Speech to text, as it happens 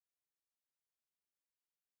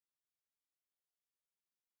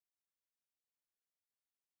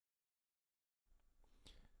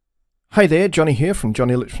Hi there, Jonny here from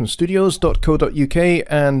JonnyLipshamStudios.co.uk,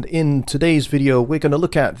 and in today's video we're going to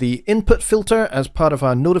look at the input filter as part of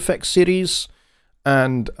our Note Effects series.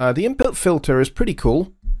 And the input filter is pretty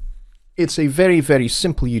cool. It's a very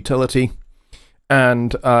simple utility,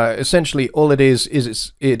 and essentially all it is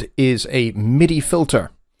a MIDI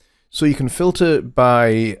filter. So you can filter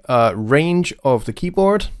by range of the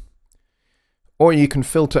keyboard, or you can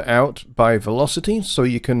filter out by velocity, so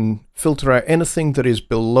you can filter out anything that is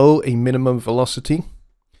below a minimum velocity,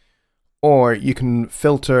 or you can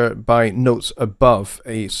filter by notes above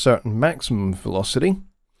a certain maximum velocity.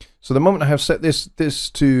 So the moment I have set this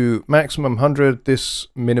to maximum 100, this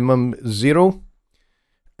minimum 0,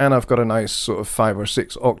 and I've got a nice sort of 5 or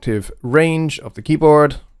 6 octave range of the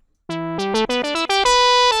keyboard.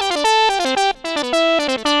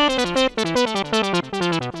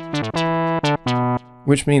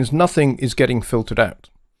 Which means nothing is getting filtered out.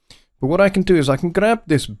 But what I can do is I can grab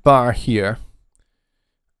this bar here,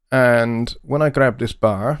 and when I grab this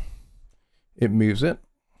bar, it moves it.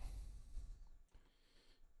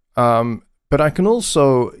 But I can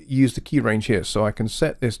also use the key range here, so I can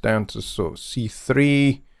set this down to sort of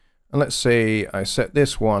C3, and let's say I set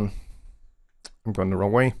this one, I'm going the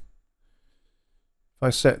wrong way. If I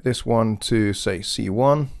set this one to say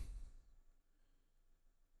C1,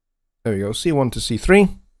 there we go, C1 to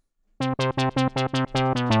C3.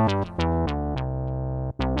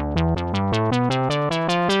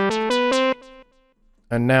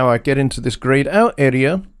 And now I get into this grayed out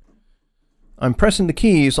area. I'm pressing the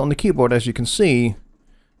keys on the keyboard, as you can see,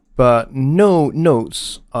 but no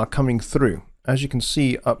notes are coming through. As you can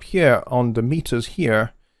see up here on the meters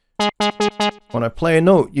here, when I play a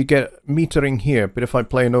note, you get metering here, but if I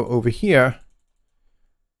play a note over here,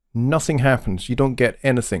 nothing happens. You don't get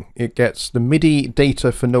anything. It gets the MIDI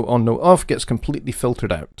data for note on, note off gets completely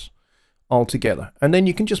filtered out altogether. And then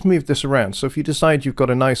you can just move this around. So if you decide you've got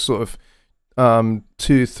a nice sort of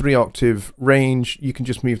 2-3 octave range, you can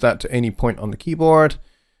just move that to any point on the keyboard.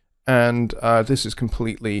 And this is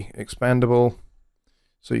completely expandable.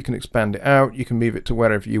 So you can expand it out, you can move it to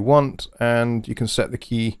wherever you want, and you can set the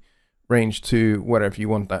key range to wherever you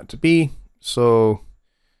want that to be. So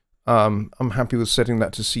I'm happy with setting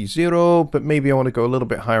that to C0, but maybe I want to go a little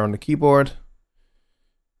bit higher on the keyboard.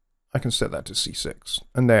 I can set that to C6.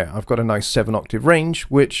 And there, I've got a nice 7 octave range,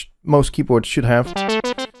 which most keyboards should have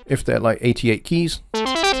if they're like 88 keys.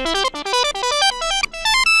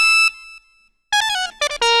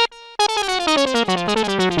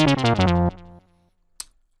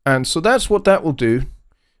 And so that's what that will do.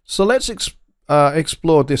 So let's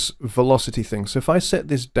explore this velocity thing. So if I set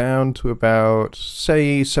this down to about,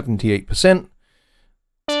 say, 78%,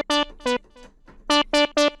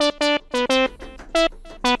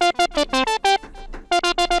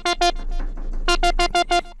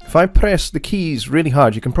 if I press the keys really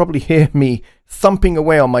hard, you can probably hear me thumping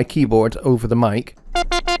away on my keyboard over the mic.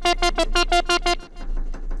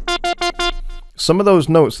 Some of those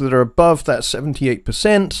notes that are above that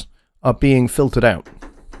 78% are being filtered out.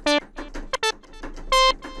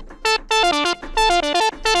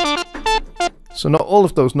 So not all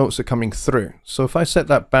of those notes are coming through. So if I set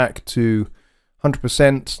that back to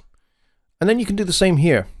 100%, and then you can do the same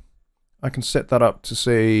here. I can set that up to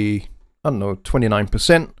say, I don't know,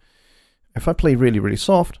 29%. If I play really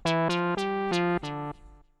soft,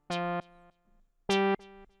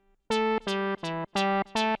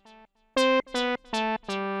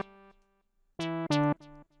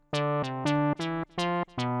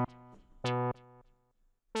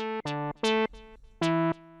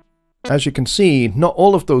 as you can see, not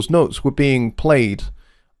all of those notes were being played,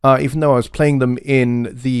 even though I was playing them in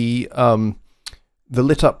the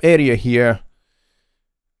lit up area here.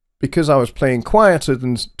 Because I was playing quieter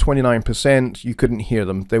than 29%, you couldn't hear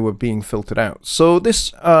them. They were being filtered out. So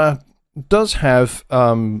this does have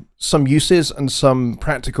some uses and some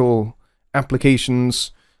practical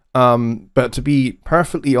applications, but to be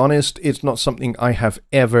perfectly honest, it's not something I have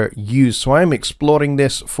ever used. So I'm exploring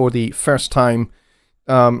this for the first time.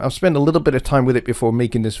 I've spent a little bit of time with it before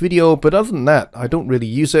making this video, but other than that, I don't really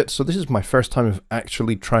use it. So this is my first time of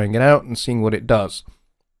actually trying it out and seeing what it does.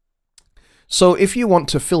 So if you want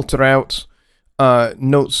to filter out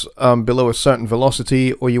notes below a certain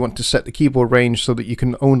velocity, or you want to set the keyboard range so that you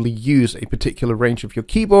can only use a particular range of your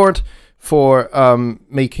keyboard for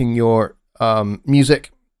making your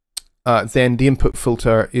music, then the input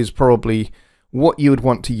filter is probably what you would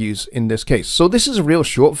want to use in this case. So this is a real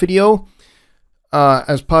short video.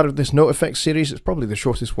 As part of this Note Effects series, it's probably the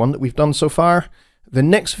shortest one that we've done so far. The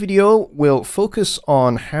next video will focus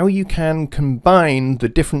on how you can combine the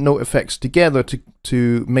different note effects together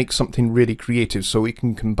to make something really creative. So we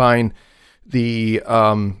can combine the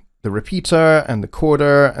repeater and the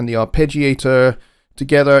quarter and the arpeggiator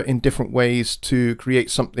together in different ways to create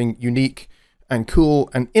something unique and cool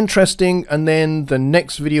and interesting. And then the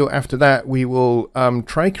next video after that, we will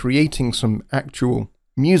try creating some actual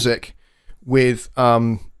music with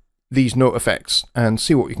these note effects and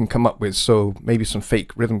see what we can come up with. So maybe some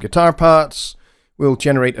fake rhythm guitar parts, we'll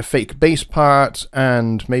generate a fake bass part,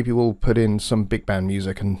 and maybe we'll put in some big band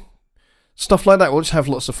music and stuff like that. We'll just have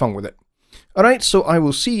lots of fun with it. Alright, so I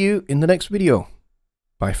will see you in the next video.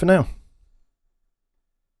 Bye for now.